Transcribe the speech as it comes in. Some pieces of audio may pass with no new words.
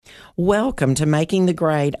Welcome to Making the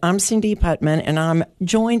Grade. I'm Cindy Putman, and I'm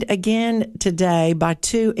joined again today by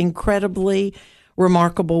two incredibly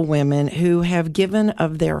remarkable women who have given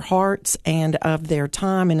of their hearts and of their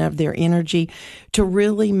time and of their energy to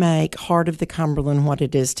really make Heart of the Cumberland what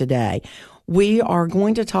it is today. We are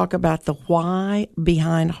going to talk about the why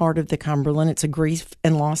behind Heart of the Cumberland. It's a grief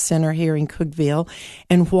and loss center here in Cookeville,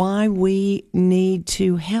 and why we need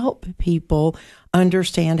to help people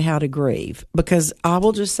understand how to grieve. Because I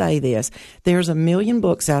will just say this, there's a million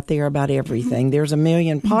books out there about everything. There's a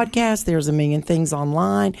million podcasts. There's a million things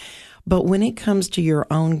online. But when it comes to your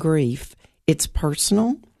own grief, it's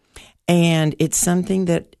personal, and it's something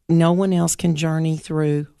that no one else can journey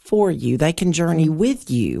through for you. They can journey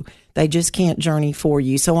with you. They just can't journey for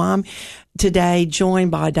you. So I'm today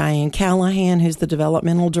joined by Dianne Callahan, who's the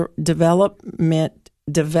development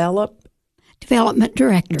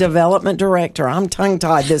director. I'm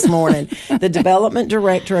tongue-tied this morning. The development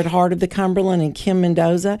director at Heart of the Cumberland, and Kim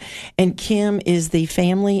Mendoza. And Kim is the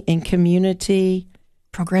family and community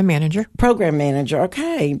program manager.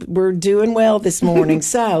 Okay, we're doing well this morning.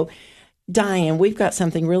 So, Dianne, we've got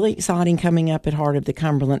something really exciting coming up at Heart of the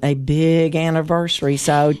Cumberland, a big anniversary.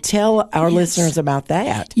 So tell our listeners about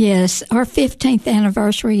that. Yes, our 15th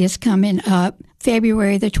anniversary is coming up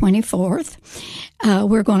February the 24th.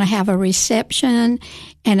 We're going to have a reception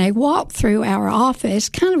and a walk through our office,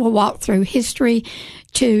 kind of a walk through history,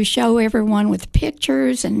 to show everyone with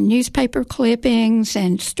pictures and newspaper clippings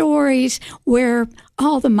and stories where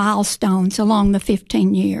all the milestones along the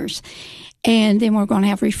 15 years. And then we're going to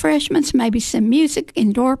have refreshments, maybe some music,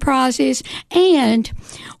 indoor prizes, and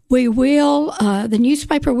we will, the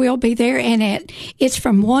newspaper will be there, and it's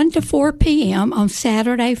from 1 to 4 p.m. on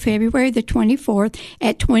Saturday, February the 24th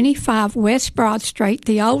at 25 West Broad Street,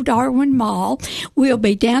 the old Darwin Mall. We'll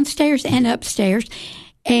be downstairs and upstairs,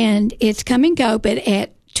 and it's come and go, but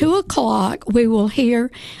at 2 o'clock, we will hear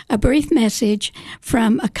a brief message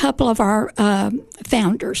from a couple of our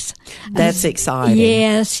founders. That's exciting.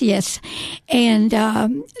 Yes.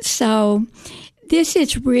 And so this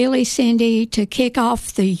is really, Cindy, to kick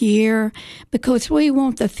off the year, because we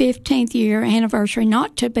want the 15th year anniversary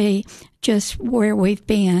not to be just where we've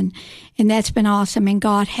been. And that's been awesome, and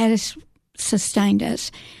God has sustained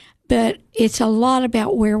us. But it's a lot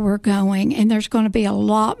about where we're going, and there's going to be a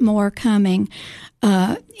lot more coming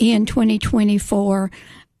in 2024,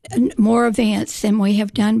 more events than we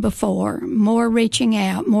have done before, more reaching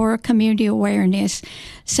out, more community awareness.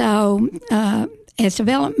 So as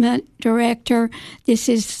development director, this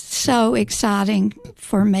is so exciting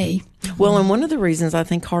for me. Well, and one of the reasons I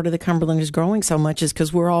think Heart of the Cumberland is growing so much is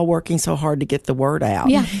because we're all working so hard to get the word out.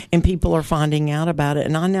 Yeah. And people are finding out about it.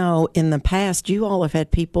 And I know in the past, you all have had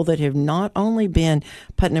people that have not only been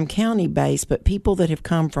Putnam County based, but people that have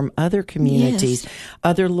come from other communities,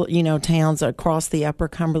 other, towns across the upper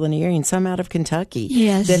Cumberland area, and some out of Kentucky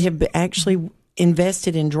that have actually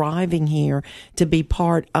invested in driving here to be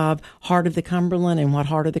part of Heart of the Cumberland and what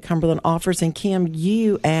Heart of the Cumberland offers. And Kim,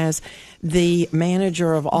 you as the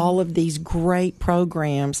manager of all of these great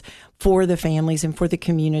programs for the families and for the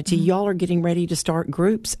community, y'all are getting ready to start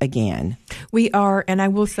groups again. We are, and I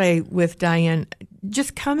will say with Dianne,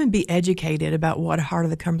 just come and be educated about what Heart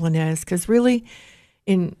of the Cumberland is, because really,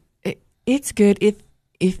 it's good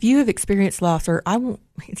if you have experienced loss, or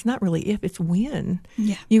it's not really if, it's when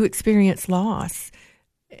you experience loss.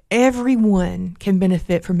 Everyone can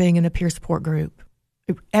benefit from being in a peer support group.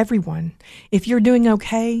 Everyone. If you're doing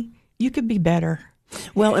okay, you could be better.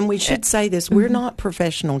 Well, and we should say this: we're not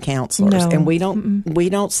professional counselors, and we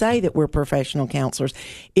don't say that we're professional counselors.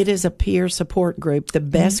 It is a peer support group. The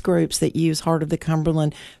best groups that use Heart of the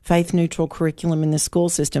Cumberland faith neutral curriculum in the school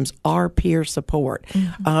systems are peer support.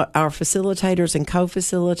 Our facilitators and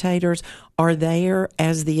co-facilitators are there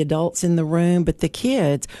as the adults in the room, but the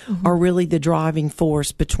kids are really the driving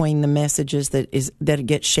force between the messages that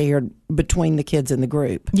get shared between the kids in the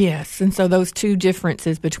group. Yes, and so those two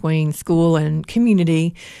differences between school and community.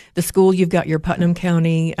 The school, you've got your Putnam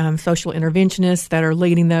County social interventionists that are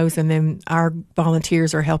leading those, and then our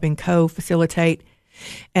volunteers are helping co-facilitate.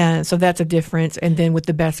 And so that's a difference. And then with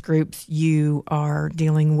the best groups, you are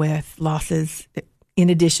dealing with losses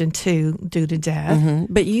in addition to due to death.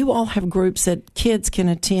 But you all have groups that kids can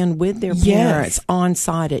attend with their parents on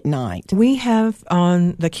site at night. We have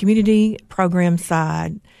on the community program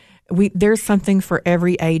side, there's something for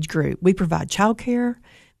every age group. We provide childcare.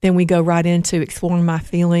 Then we go right into exploring my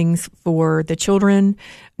feelings for the children,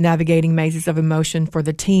 navigating mazes of emotion for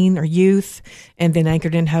the teen or youth, and then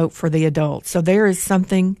anchored in hope for the adults. So there is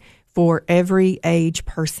something for every age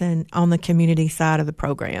person on the community side of the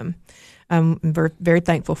program. I'm very, very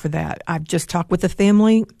thankful for that. I've just talked with the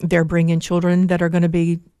family. They're bringing children that are going to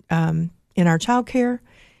be in our child care,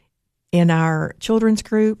 in our children's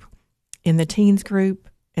group, in the teens group,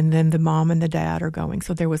 and then the mom and the dad are going.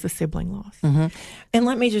 So there was a sibling loss. Mm-hmm. And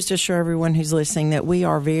let me just assure everyone who's listening that we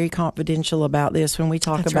are very confidential about this. When we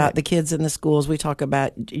talk about the kids in the schools, we talk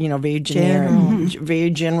about, very generic,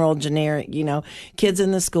 kids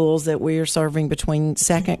in the schools that we are serving between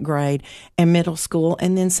second grade and middle school.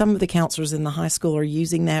 And then some of the counselors in the high school are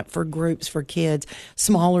using that for groups for kids,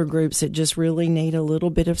 smaller groups that just really need a little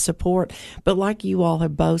bit of support. But like you all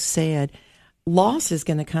have both said, loss is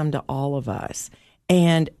going to come to all of us.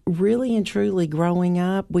 And really and truly growing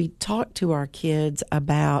up, we talk to our kids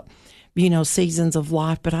about, seasons of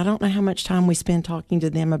life, but I don't know how much time we spend talking to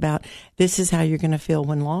them about this is how you're going to feel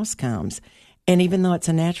when loss comes. And even though it's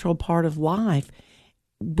a natural part of life,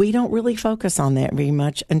 we don't really focus on that very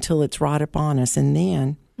much until it's right upon us. And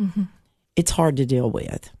then it's hard to deal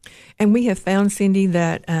with. And we have found, Cindy,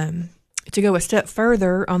 that to go a step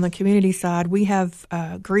further on the community side, we have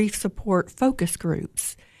grief support focus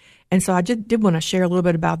groups. And so I just did want to share a little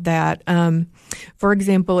bit about that. For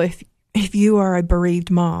example, if you are a bereaved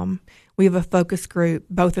mom, we have a focus group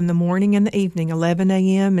both in the morning and the evening, 11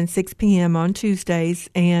 a.m. and 6 p.m. on Tuesdays.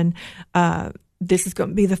 And this is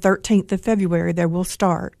going to be the 13th of February that we'll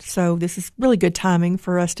start. So this is really good timing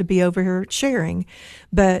for us to be over here sharing.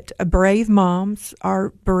 But Brave Moms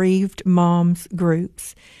are bereaved moms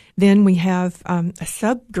groups. Then we have a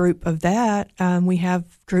subgroup of that. We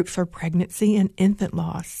have groups for pregnancy and infant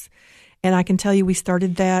loss. And I can tell you we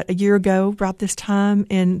started that a year ago, about this time,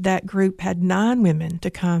 and that group had 9 women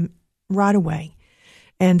to come right away.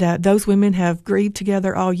 And those women have grieved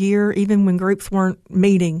together all year. Even when groups weren't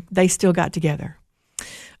meeting, they still got together.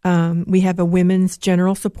 We have a women's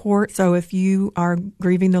general support. So if you are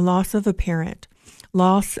grieving the loss of a parent,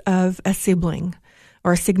 loss of a sibling,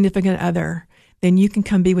 or a significant other, then you can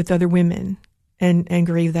come be with other women and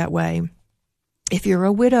grieve that way. If you're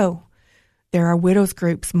a widow, there are widows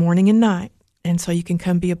groups morning and night, and so you can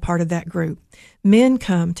come be a part of that group. Men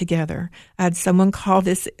come together. I had someone call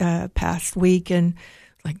this past week and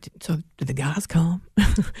so do the guys come?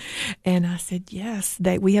 And I said, yes,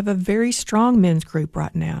 we have a very strong men's group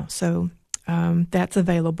right now, so that's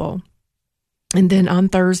available. And then on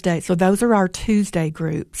Thursday, so those are our Tuesday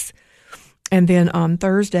groups. And then on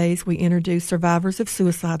Thursdays, we introduce survivors of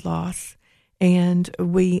suicide loss. And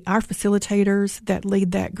our facilitators that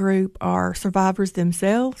lead that group are survivors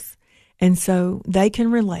themselves. And so they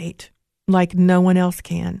can relate like no one else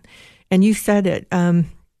can. And you said it,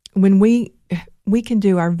 when we can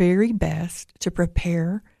do our very best to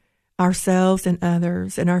prepare ourselves and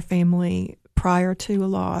others and our family prior to a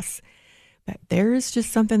loss, but there is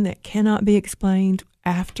just something that cannot be explained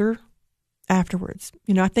afterwards.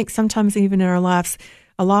 I think sometimes even in our lives,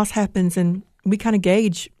 a loss happens and we kind of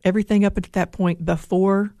gauge everything up at that point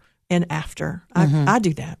before and after. I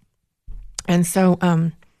do that. And so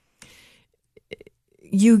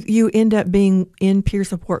you end up being in peer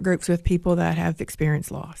support groups with people that have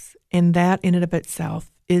experienced loss. And that in and of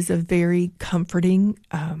itself is a very comforting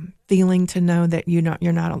feeling to know that you're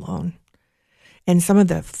not alone. And some of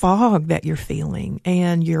the fog that you're feeling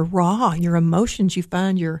and your emotions, you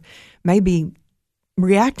find you're maybe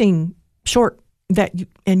reacting short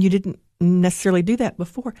and you didn't necessarily do that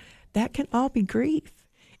before. That can all be grief.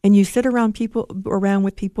 And you sit around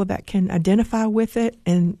with people that can identify with it.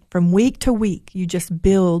 And from week to week, you just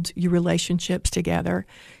build your relationships together.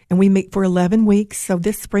 And we meet for 11 weeks. So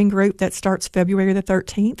this spring group that starts February the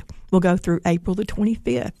 13th will go through April the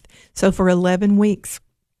 25th. So for 11 weeks,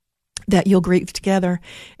 that you'll grieve together.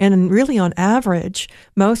 And really on average,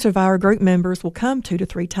 most of our group members will come 2 to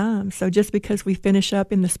 3 times. So just because we finish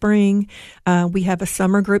up in the spring, we have a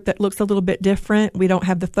summer group that looks a little bit different. We don't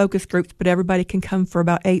have the focus groups, but everybody can come for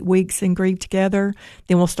about 8 weeks and grieve together.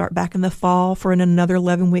 Then we'll start back in the fall for another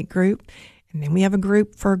 11-week group. And then we have a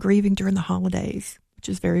group for grieving during the holidays, which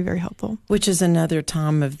is very, very helpful. Which is another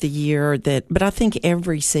time of the year but I think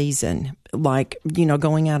every season,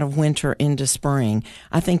 going out of winter into spring,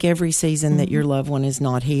 I think every season that your loved one is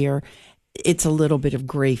not here, it's a little bit of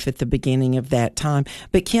grief at the beginning of that time.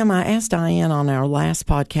 But Kim, I asked Dianne on our last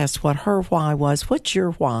podcast what her why was. What's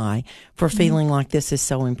your why for feeling like this is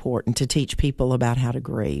so important to teach people about how to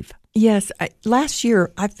grieve? Yes. Last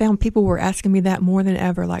year, I found people were asking me that more than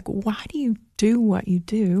ever, like, why do you do what you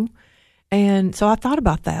do? And so I thought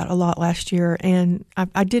about that a lot last year. And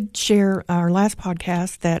I did share our last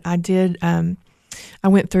podcast that I did. I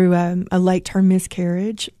went through a late-term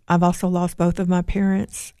miscarriage. I've also lost both of my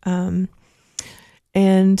parents.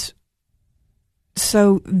 And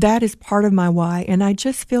so that is part of my why. And I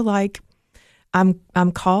just feel like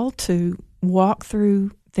I'm called to walk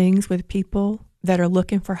through things with people that are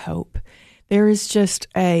looking for hope. There is just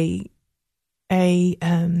a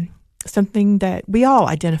something that we all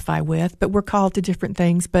identify with, but we're called to different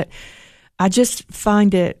things. But I just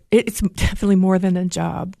find it's definitely more than a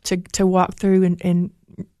job to walk through and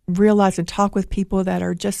realize and talk with people that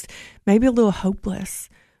are just maybe a little hopeless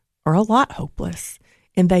or a lot hopeless,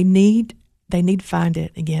 and they need to find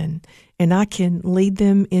it again. And I can lead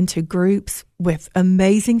them into groups with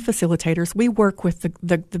amazing facilitators. We work with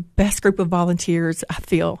the best group of volunteers, I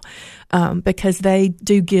feel, because they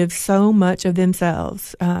do give so much of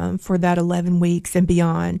themselves for that 11 weeks and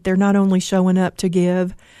beyond. They're not only showing up to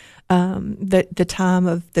give the time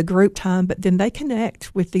of the group time, but then they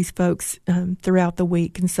connect with these folks throughout the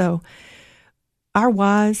week. And so our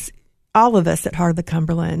wives, all of us at Heart of the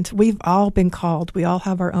Cumberland, we've all been called. We all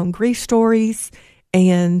have our own grief stories,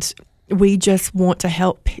 and we just want to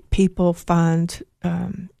help people find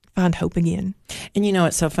hope again. And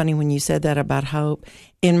it's so funny when you said that about hope.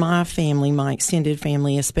 In my family, my extended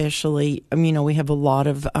family especially, we have a lot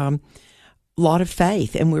of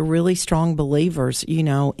faith, and we're really strong believers,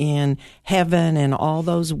 in heaven and all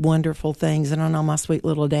those wonderful things. And I know my sweet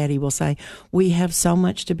little daddy will say, we have so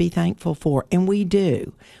much to be thankful for. And we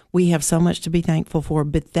do. We have so much to be thankful for,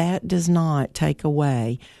 but that does not take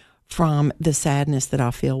away from the sadness that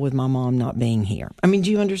I feel with my mom not being here. Do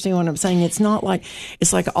you understand what I'm saying? It's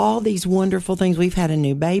like all these wonderful things. We've had a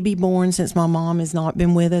new baby born since my mom has not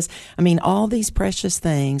been with us. All these precious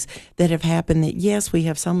things that have happened that, yes, we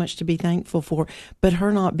have so much to be thankful for, but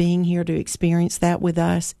her not being here to experience that with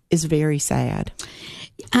us is very sad.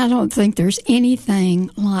 I don't think there's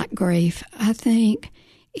anything like grief. I think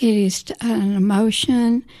it is an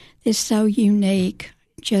emotion that's so unique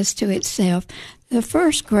just to itself. The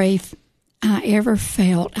first grief I ever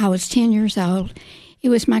felt, I was 10 years old. It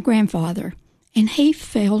was my grandfather, and he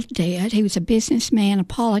fell dead. He was a businessman, a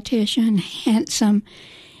politician, handsome.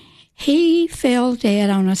 He fell dead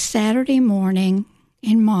on a Saturday morning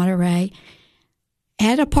in Monterey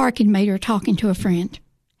at a parking meter talking to a friend.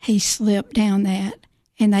 He slipped down that,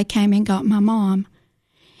 and they came and got my mom.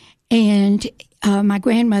 And my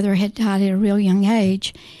grandmother had died at a real young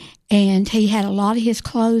age, and he had a lot of his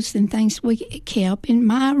clothes and things we kept in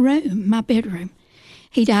my room, my bedroom.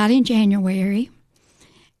 He died in January,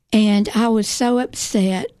 and I was so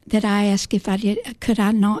upset that I asked if could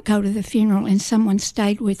I not go to the funeral, and someone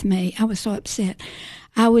stayed with me. I was so upset.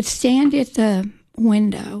 I would stand at the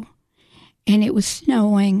window, and it was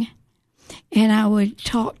snowing, and I would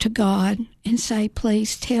talk to God and say,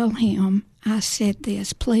 please tell him I said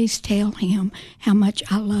this. Please tell him how much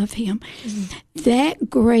I love him. Mm-hmm. That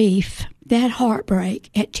grief, that heartbreak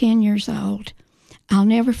at 10 years old, I'll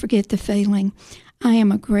never forget the feeling. I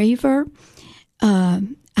am a griever.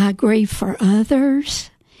 I grieve for others.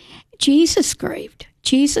 Jesus grieved.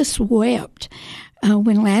 Jesus wept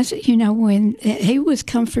when Lazarus, when he was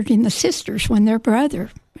comforting the sisters when their brother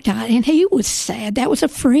died, and he was sad. That was a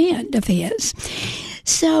friend of his.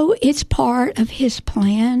 So it's part of his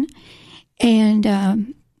plan. And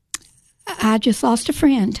I just lost a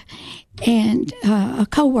friend and a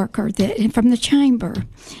coworker from the chamber,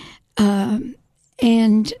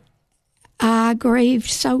 and I grieved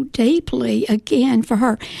so deeply again for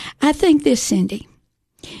her. I think this, Cindy,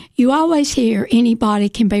 you always hear anybody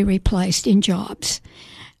can be replaced in jobs.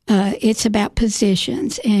 It's about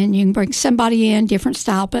positions, and you can bring somebody in, different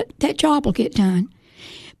style, but that job will get done.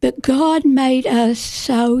 But God made us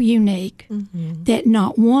so unique that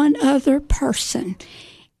not one other person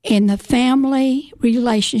in the family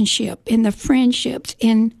relationship, in the friendships,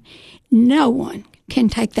 no one can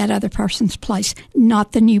take that other person's place.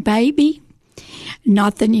 Not the new baby,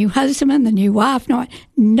 not the new husband, the new wife.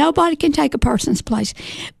 Nobody can take a person's place.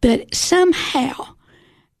 But somehow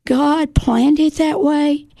God planned it that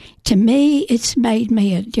way. To me, it's made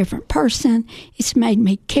me a different person. It's made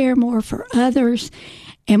me care more for others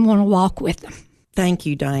and want to walk with them. Thank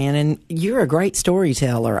you, Dianne. And you're a great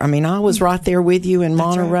storyteller. I was right there with you in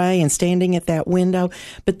Monterey and standing at that window.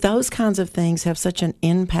 But those kinds of things have such an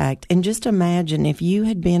impact. And just imagine if you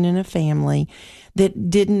had been in a family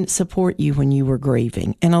that didn't support you when you were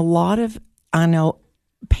grieving. And I know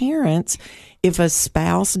parents, if a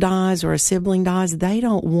spouse dies or a sibling dies, they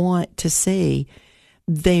don't want to see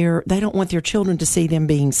they don't want their children to see them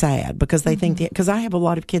being sad, because they think because I have a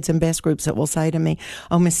lot of kids in Best groups that will say to me,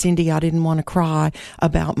 oh, Miss Cindy, I didn't want to cry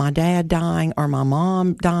about my dad dying or my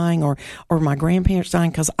mom dying or my grandparents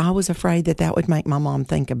dying because I was afraid that would make my mom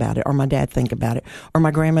think about it or my dad think about it or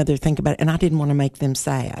my grandmother think about it, and I didn't want to make them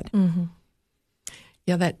sad. Mm-hmm.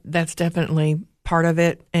 Yeah, that's definitely part of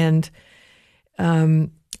it. And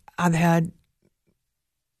I've had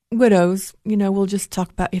widows, we'll just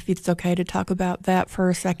talk about, if it's okay to talk about that for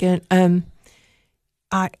a second.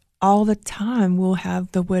 I all the time will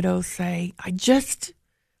have the widows say, I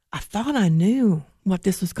thought I knew what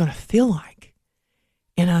this was going to feel like,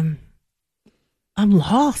 and I'm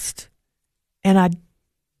lost, and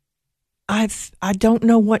I don't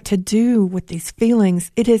know what to do with these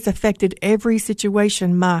feelings. It has affected every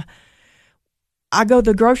situation. I go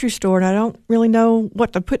to the grocery store and I don't really know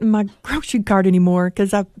what to put in my grocery cart anymore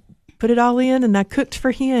because I put it all in and I cooked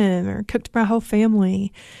for him or cooked for my whole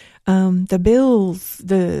family. The bills,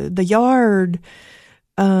 the yard,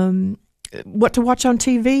 what to watch on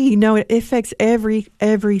TV. It affects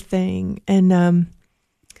everything. And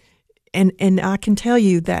I can tell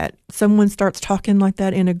you that someone starts talking like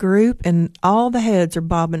that in a group and all the heads are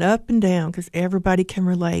bobbing up and down because everybody can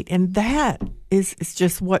relate. And that is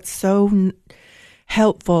just what's so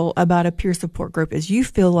helpful about a peer support group is you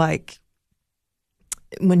feel like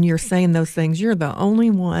when you're saying those things, you're the only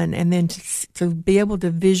one. And then to be able to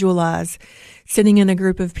visualize sitting in a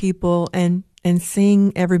group of people and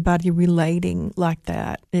seeing everybody relating like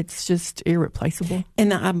that, it's just irreplaceable.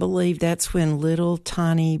 And I believe that's when little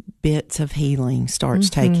tiny bits of healing starts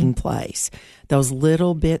taking place. Those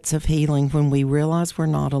little bits of healing when we realize we're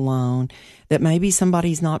not alone, that maybe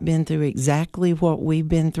somebody's not been through exactly what we've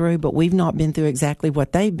been through, but we've not been through exactly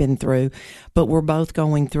what they've been through, but we're both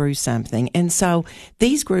going through something. And so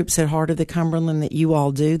these groups at Heart of the Cumberland that you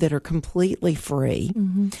all do that are completely free,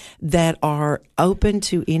 that are open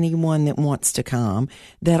to anyone that wants to come,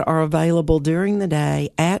 that are available during the day,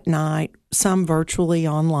 at night, some virtually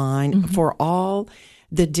online, for all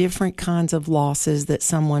the different kinds of losses that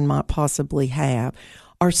someone might possibly have,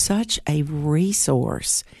 are such a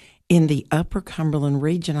resource in the Upper Cumberland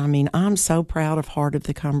region. I mean, I'm so proud of Heart of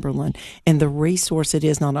the Cumberland and the resource it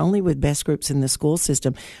is, not only with best groups in the school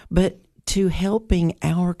system, but to helping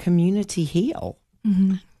our community heal.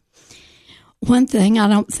 One thing I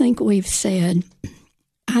don't think we've said,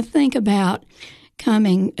 I think about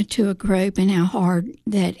coming to a group and how hard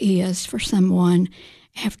that is for someone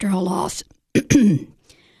after a loss.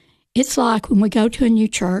 It's like when we go to a new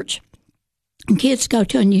church and kids go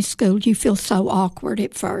to a new school, you feel so awkward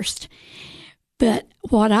at first. But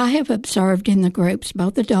what I have observed in the groups,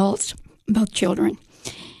 both adults, both children,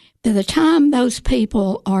 by the time those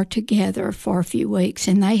people are together for a few weeks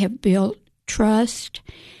and they have built trust,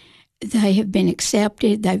 they have been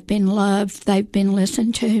accepted, they've been loved, they've been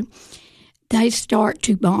listened to, they start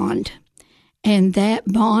to bond. And that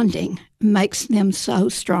bonding makes them so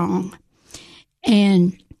strong.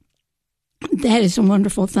 And that is a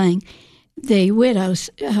wonderful thing. The widows,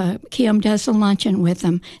 Kim does a luncheon with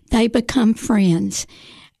them. They become friends.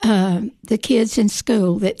 The kids in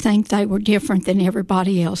school that think they were different than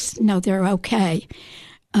everybody else know they're okay.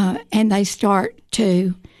 And they start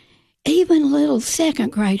to, even little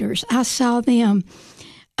second graders, I saw them,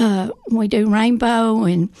 we do rainbow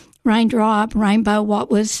and raindrop, rainbow, what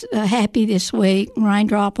was happy this week,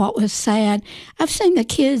 raindrop, what was sad. I've seen the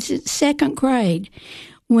kids in second grade,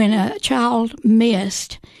 when a child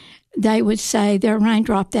missed, they would say their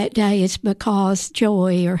raindrop that day is because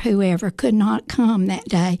Joy or whoever could not come that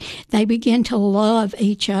day. They begin to love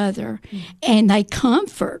each other, and they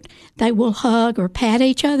comfort. They will hug or pat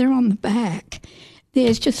each other on the back.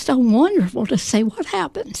 It's just so wonderful to see what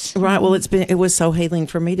happens. Right. Well, it was so healing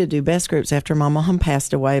for me to do best groups after my mom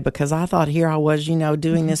passed away, because I thought here I was,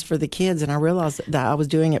 doing this for the kids, and I realized that I was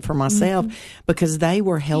doing it for myself because they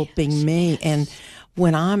were helping me. And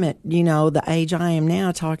when I'm at, the age I am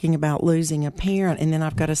now, talking about losing a parent, and then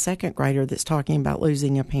I've got a second grader that's talking about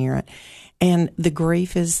losing a parent, and the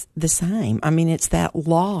grief is the same. I mean, it's that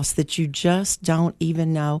loss that you just don't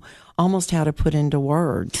even know almost how to put into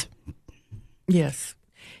words. Yes.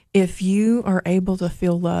 If you are able to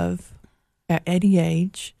feel love at any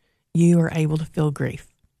age, you are able to feel grief.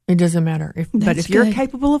 It doesn't matter. If you're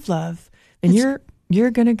capable of love, then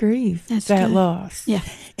you're going to grieve that loss. Yeah.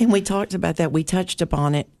 And we talked about that. We touched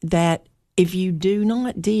upon it, that if you do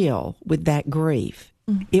not deal with that grief,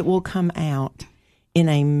 it will come out in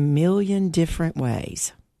a million different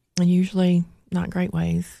ways. And usually not great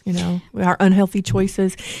ways, our unhealthy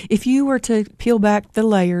choices. If you were to peel back the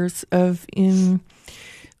layers of,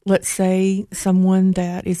 let's say, someone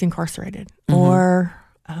that is incarcerated or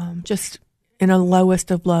just in a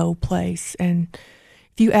lowest of low place, and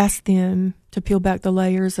if you ask them to peel back the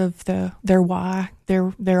layers of their why they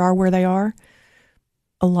are where they are,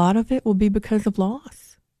 a lot of it will be because of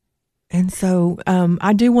loss. And so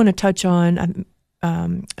I do want to touch on,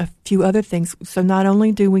 a few other things. So not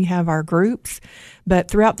only do we have our groups, but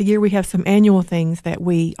throughout the year we have some annual things that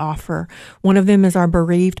we offer. One of them is our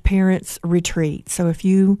bereaved parents retreat. So if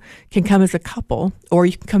you can come as a couple or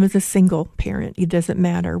you can come as a single parent, it doesn't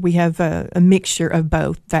matter. We have a mixture of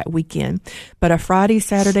both that weekend. But a Friday,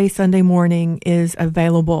 Saturday, Sunday morning is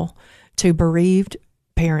available to bereaved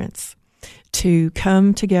parents to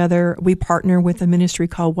come together. We partner with a ministry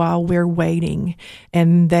called While We're Waiting,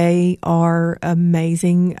 and they are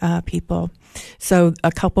amazing people. So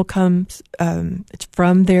a couple comes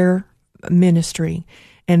from their ministry,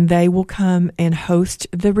 and they will come and host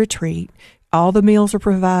the retreat. All the meals are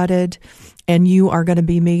provided, and you are going to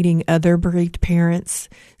be meeting other bereaved parents.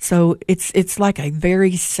 So it's like a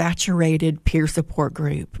very saturated peer support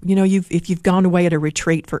group. You know, if you've gone away at a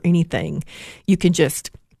retreat for anything, you can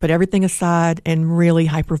just put everything aside and really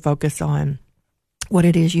hyper-focus on what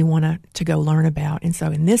it is you want to go learn about. And so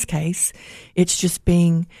in this case, it's just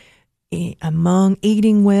being among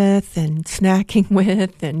eating with and snacking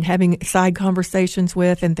with and having side conversations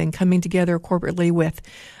with, and then coming together corporately with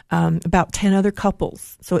about 10 other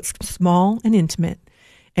couples. So it's small and intimate,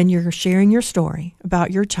 and you're sharing your story about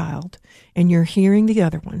your child, and you're hearing the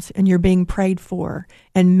other ones, and you're being prayed for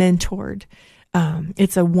and mentored.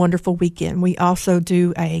 It's a wonderful weekend. We also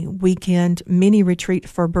do a weekend mini retreat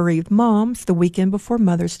for bereaved moms the weekend before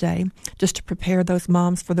Mother's Day, just to prepare those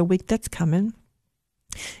moms for the week that's coming.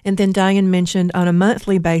 And then Dianne mentioned on a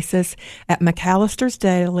monthly basis at McAllister's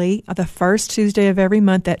Daily, the first Tuesday of every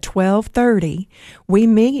month at 12:30, we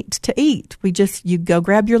meet to eat. You go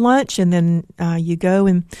grab your lunch, and then you go.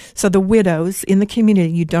 And so the widows in the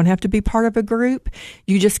community, you don't have to be part of a group.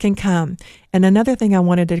 You just can come. And another thing I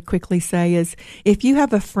wanted to quickly say is, if you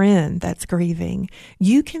have a friend that's grieving,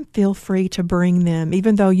 you can feel free to bring them.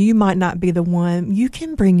 Even though you might not be the one, you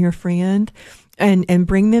can bring your friend and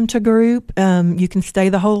bring them to group. You can stay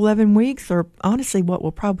the whole 11 weeks, or honestly, what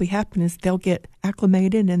will probably happen is they'll get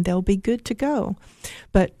acclimated and they'll be good to go.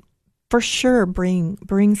 But for sure,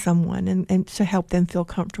 bring someone and to help them feel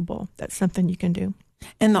comfortable. That's something you can do.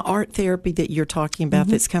 And the art therapy that you're talking about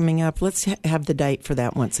that's coming up, let's have the date for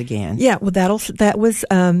that once again. Yeah, well, that was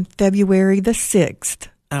February the 6th.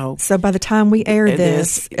 Oh, so by the time we air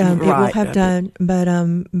this, it will have done.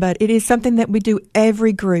 But it is something that we do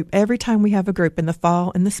every time we have a group in the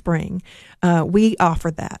fall and the spring. We offer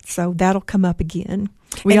that, so that'll come up again.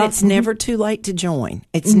 It's never too late to join.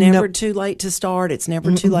 It's never too late to start. It's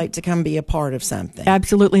never too late to come be a part of something.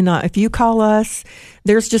 Absolutely not. If you call us,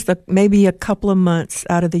 there's just maybe a couple of months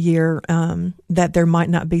out of the year that there might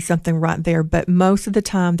not be something right there, but most of the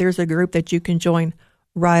time there's a group that you can join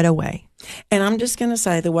right away. And I'm just going to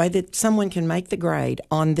say, the way that someone can make the grade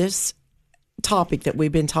on this topic that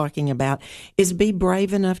we've been talking about is be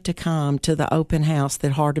brave enough to come to the open house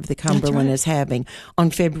that Heart of the Cumberland is having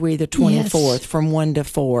on February the 24th from 1 to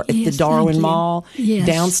 4 at the Darwin Mall,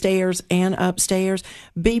 downstairs and upstairs.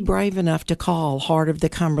 Be brave enough to call Heart of the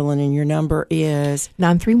Cumberland, and your number is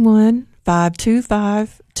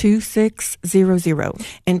 931-525-2600.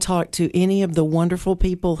 And talk to any of the wonderful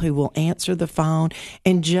people who will answer the phone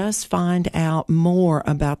and just find out more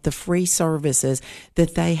about the free services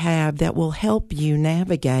that they have that will help you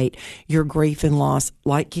navigate your grief and loss.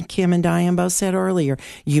 Like Kim and Dianne both said earlier,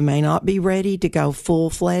 you may not be ready to go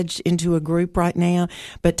full-fledged into a group right now,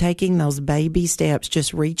 but taking those baby steps,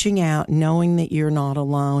 just reaching out, knowing that you're not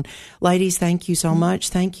alone. Ladies, thank you so much.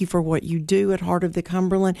 Thank you for what you do at Heart of the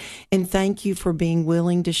Cumberland, and thank you for being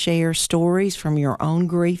willing to share stories from your own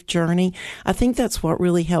grief journey. I think that's what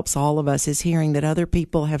really helps all of us, is hearing that other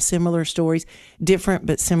people have similar stories, different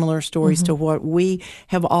but similar stories to what we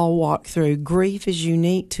have all walked through. Grief is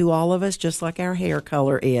unique to all of us, just like our hair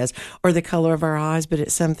color is, or the color of our eyes, but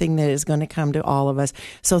it's something that is going to come to all of us.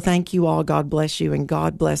 So thank you all. God bless you, and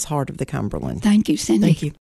God bless Heart of the Cumberland. Thank you, Cindy. Thank you.